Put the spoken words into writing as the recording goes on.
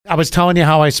I was telling you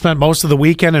how I spent most of the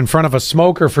weekend in front of a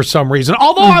smoker for some reason.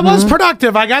 Although I was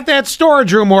productive. I got that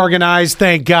storage room organized,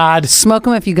 thank God. Smoke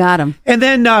them if you got them. And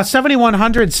then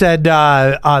 7100 said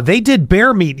they did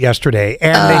bear meat yesterday,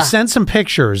 and they sent some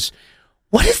pictures.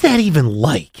 What is that even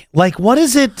like? Like, what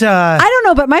is it? I don't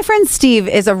know, but my friend Steve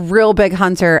is a real big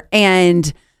hunter,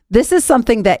 and this is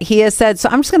something that he has said. So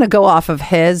I'm just going to go off of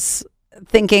his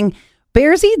thinking.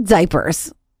 Bears eat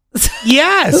diapers.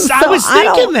 Yes, So I was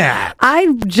thinking that.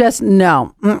 I just,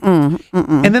 no.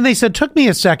 And then they said, took me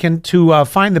a second to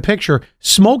find the picture.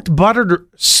 Smoked butter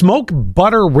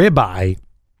ribeye.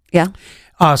 Yeah.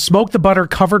 Smoke the butter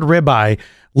covered ribeye.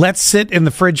 Let's sit in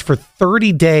the fridge for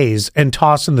 30 days and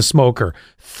toss in the smoker.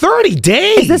 30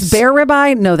 days? Is this bear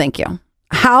ribeye? No, thank you.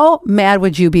 How mad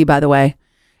would you be, by the way,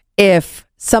 if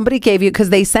somebody gave you, because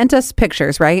they sent us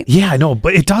pictures, right? Yeah, I know,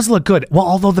 but it does look good. Well,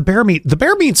 although the bear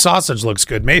meat sausage looks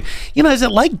good. Maybe, is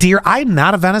it like deer? I'm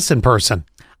not a venison person.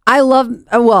 I love,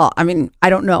 well, I mean, I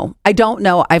don't know.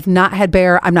 I've not had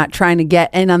bear. I'm not trying to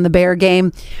get in on the bear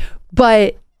game.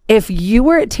 But if you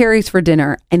were at Terry's for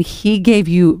dinner and he gave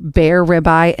you bear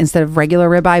ribeye instead of regular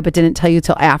ribeye, but didn't tell you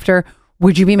till after,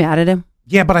 would you be mad at him?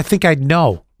 Yeah, but I think I'd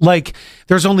know. Like,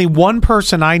 there's only one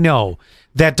person I know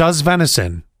that does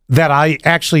venison that I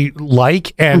actually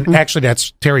like, and actually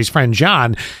that's Terry's friend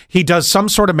John. He does some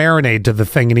sort of marinade to the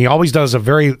thing, and he always does a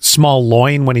very small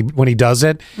loin when he does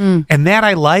it, and that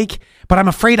I like. But I'm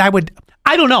afraid I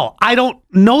don't know. I don't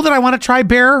know that I want to try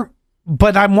bear,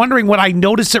 but I'm wondering would I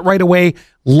notice it right away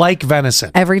like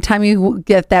venison? Every time you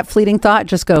get that fleeting thought,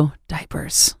 just go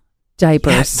diapers.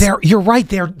 Yeah, you're right.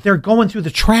 They're going through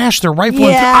the trash. They're rifling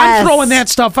through. I'm throwing that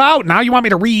stuff out. Now you want me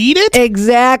to re-eat it?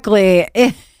 Exactly.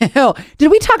 Ew.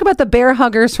 Did we talk about the bear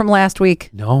huggers from last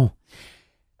week? No.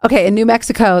 Okay, in New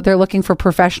Mexico, they're looking for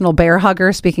professional bear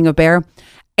huggers, speaking of bear,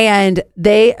 and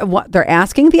they're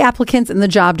asking the applicants in the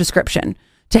job description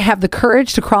to have the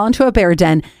courage to crawl into a bear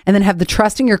den and then have the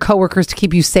trust in your coworkers to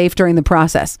keep you safe during the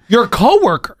process. Your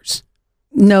coworkers?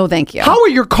 No, thank you. How are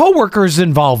your coworkers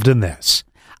involved in this?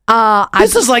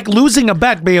 This is like losing a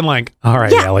bet, being like, all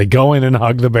right, Allie, go in and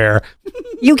hug the bear.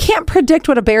 You can't predict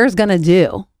what a bear is going to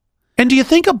do. And do you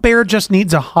think a bear just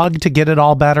needs a hug to get it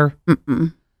all better?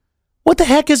 Mm-mm. What the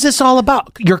heck is this all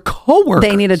about? Your coworkers.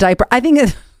 They need a diaper. I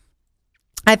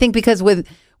think because with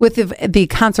the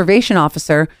conservation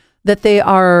officer that they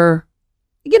are,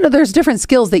 there's different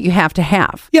skills that you have to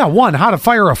have. Yeah, one, how to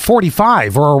fire a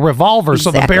 45 or a revolver so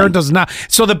the bear does not.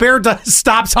 So the bear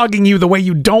stops hugging you the way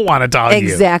you don't want it to hug you.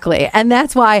 Exactly. And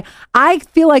that's why I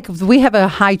feel like we have a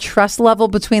high trust level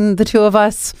between the two of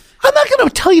us. I'm not going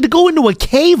to tell you to go into a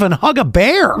cave and hug a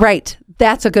bear. Right.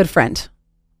 That's a good friend.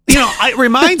 It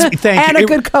reminds me, and a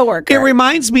good coworker. It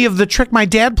reminds me of the trick my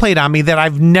dad played on me that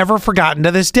I've never forgotten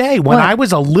to this day. When I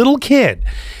was a little kid,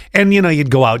 and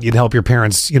you'd go out, you'd help your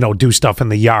parents, do stuff in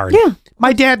the yard. Yeah.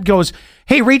 My dad goes,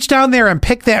 "Hey, reach down there and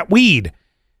pick that weed."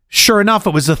 Sure enough,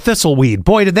 it was a thistle weed.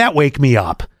 Boy, did that wake me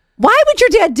up. Why would your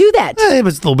dad do that? It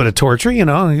was a little bit of torture,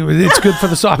 It's good for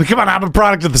the soft. Come on, I'm a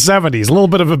product of the 70s. A little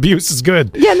bit of abuse is good.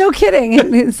 Yeah, no kidding.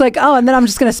 It's like, and then I'm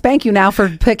just going to spank you now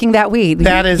for picking that weed.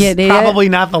 That is probably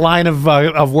not the line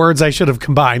of words I should have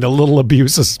combined. A little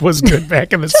abuse was good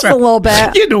back in the 70s. Just a little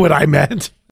bit. You knew what I meant.